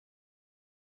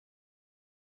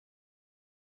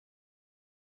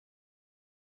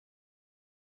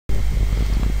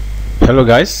Hello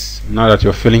guys, now that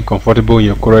you're feeling comfortable in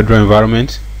your CorelDraw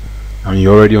environment and you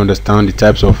already understand the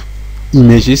types of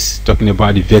images, talking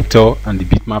about the vector and the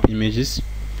bitmap images,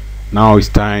 now it's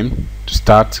time to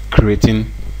start creating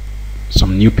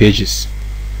some new pages.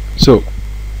 So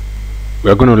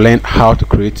we're going to learn how to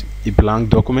create a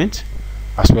blank document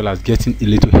as well as getting a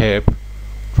little help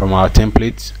from our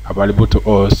templates available to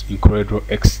us in CorelDraw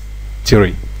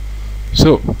X3.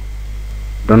 So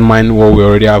don't mind what we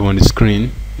already have on the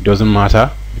screen, it doesn't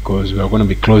matter because we are going to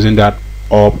be closing that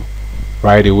up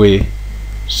right away.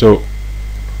 So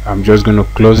I'm just going to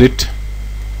close it,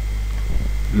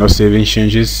 not saving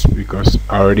changes because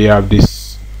I already have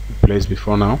this in place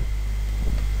before now.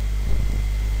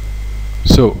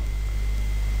 So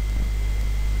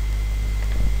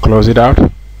close it out.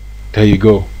 There you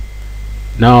go.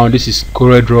 Now this is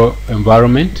CorelDraw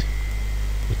environment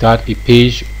without a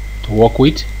page to work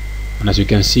with, and as you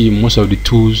can see, most of the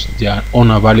tools, they are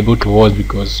unavailable to us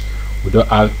because we don't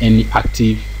have any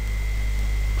active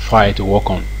file to work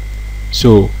on.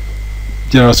 So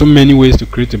there are so many ways to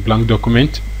create a blank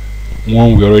document.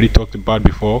 One we already talked about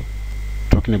before,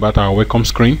 talking about our welcome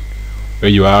screen,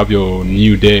 where you have your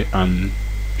new there and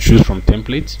choose from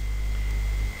templates.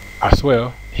 As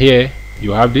well, here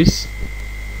you have this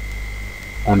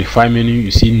on the file menu, you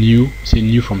see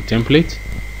new from template.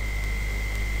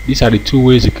 These are the two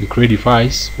ways you can create the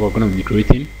files we're going to be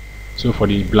creating. So for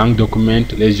the blank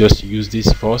document, let's just use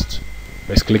this first.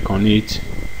 Let's click on it,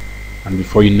 and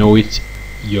before you know it,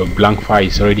 your blank file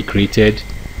is already created,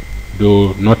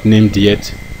 though not named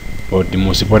yet. But the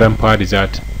most important part is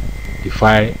that the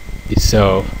file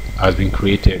itself has been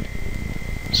created.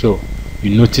 So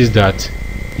you notice that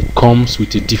it comes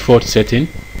with a default setting.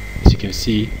 As you can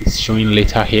see, it's showing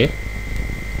later here.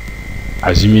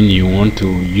 Assuming you want to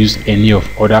use any of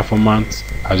other formats,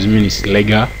 assuming it's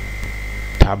legal,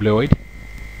 tabloid,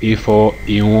 A4,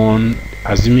 A1,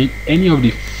 assuming any of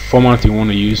the format you want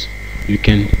to use, you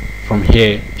can from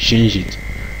here change it.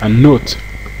 And note,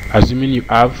 assuming you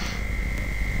have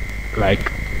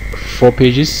like 4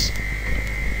 pages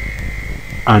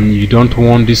and you don't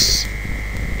want this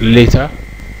later,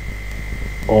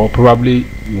 or probably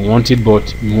you want it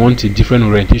but you want a different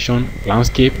orientation,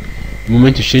 landscape, the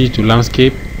moment you change it to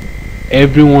landscape,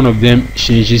 every one of them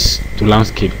changes to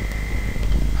landscape.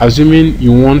 Assuming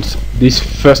you want this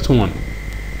first one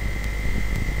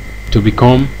to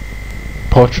become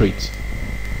portrait,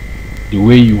 the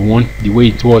way you want, the way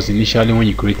it was initially when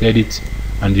you created it,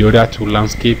 and the other to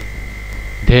landscape,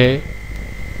 there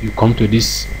you come to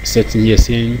this setting here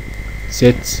saying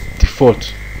set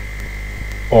default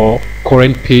or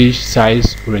current page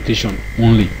size orientation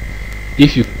only.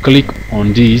 If you click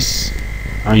on this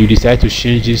and you decide to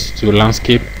change this to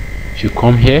landscape, if you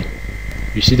come here,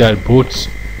 you see that both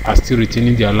are still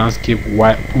retaining their landscape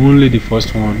while only the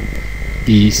first one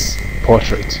is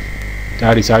portrait.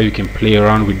 That is how you can play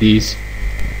around with this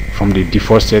from the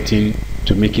default setting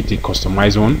to make it a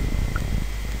customized one.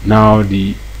 Now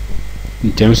in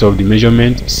terms of the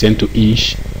measurement, cent to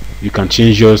inch, you can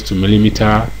change yours to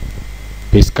millimeter,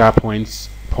 Pascal points,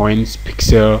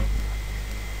 pixel,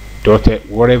 dotted,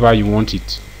 whatever you want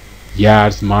it,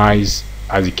 yards, miles,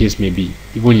 as the case may be,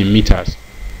 even in meters,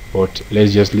 but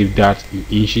let's just leave that in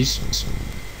inches.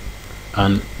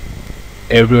 And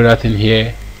every other thing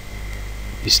here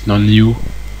is not new,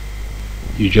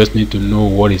 you just need to know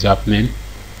what is happening.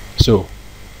 So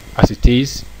as it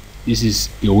is, this is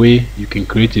a way you can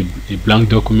create a blank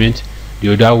document.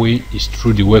 The other way is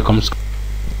through the welcome screen,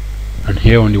 and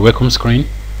here on the welcome screen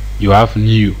you have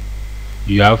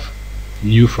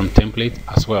new from template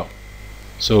as well.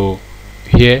 So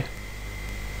here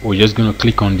we're just going to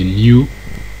click on the new,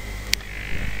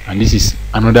 and this is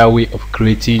another way of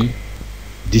creating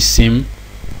this same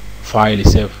file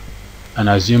itself. And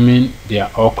assuming they are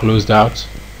all closed out,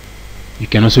 you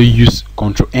can also use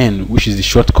Ctrl+N, which is the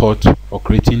shortcut for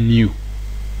creating new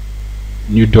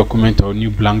document or new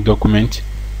blank document.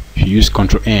 If you use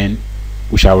Ctrl+N,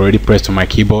 which I already pressed on my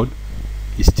keyboard,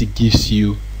 it still gives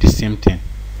you the same thing.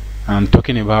 I'm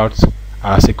talking about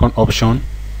our second option,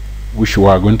 which we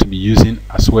are going to be using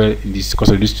as well in this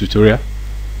course of this tutorial,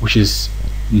 which is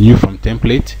new from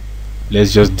template.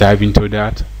 Let's just dive into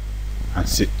that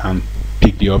and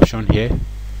pick the option here.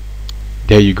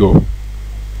 There you go.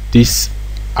 These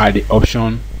are the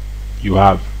options you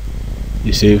have.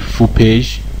 You say full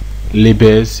page,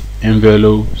 labels,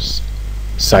 envelopes,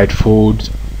 site folds,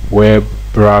 web,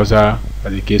 browser,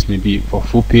 as the case may be. For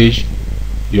full page,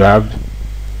 you have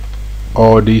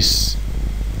all this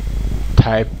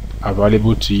type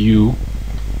available to you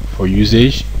for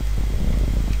usage.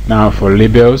 Now for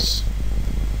labels,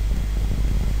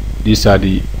 these are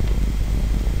the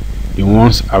the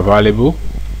ones available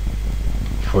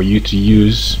for you to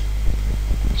use.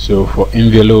 So for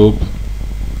envelope,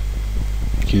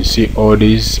 you can see all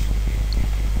these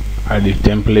are the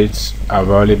templates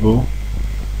available.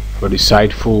 For the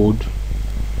side fold,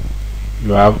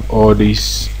 you have all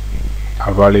these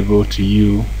available to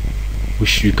you,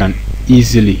 which you can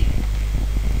easily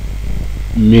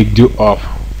make do of.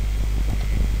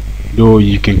 Though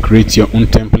you can create your own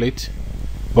template,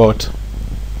 but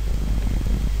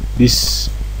these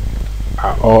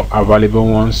are all available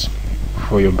ones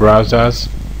for your browsers.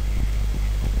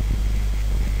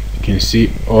 You can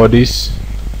see all these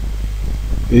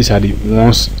are the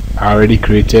ones already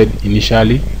created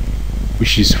initially,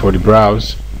 which is for the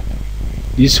browse.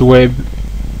 This web,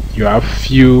 you have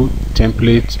few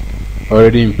templates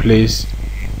already in place.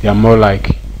 They are more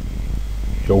like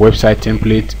your website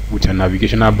template with a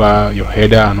navigational bar, your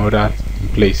header and all that in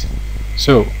place.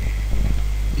 So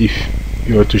if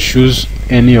you were to choose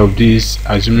any of these,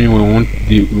 assuming we want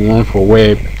the one for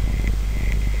web,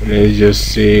 let's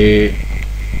just say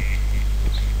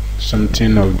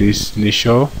something of this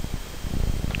nature,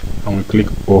 and we click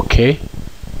OK.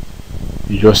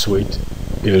 You just wait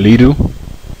a little,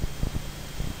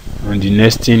 and the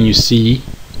next thing you see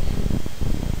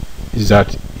is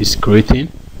that it's creating.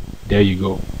 There you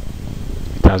go,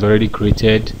 it has already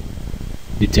created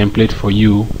the template for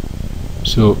you.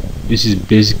 So this is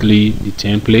basically the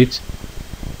template.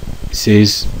 It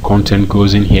says content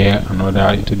goes in here and all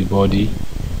that into the body.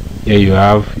 Here you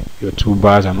have your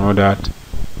toolbars and all that,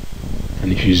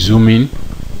 and if you zoom in,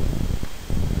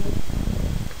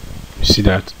 you see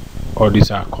that all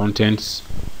these are contents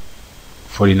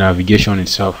for the navigation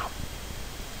itself.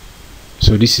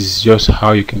 So this is just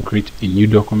how you can create a new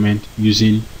document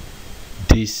using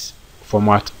this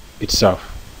format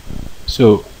itself.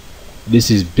 So this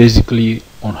is basically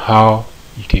on how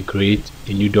you can create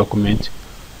a new document.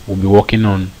 We'll be working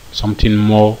on something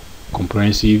more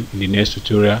comprehensive in the next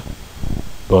tutorial,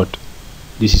 but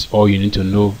this is all you need to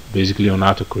know basically on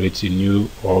how to create a new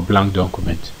or blank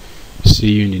document.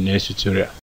 See you in the next tutorial.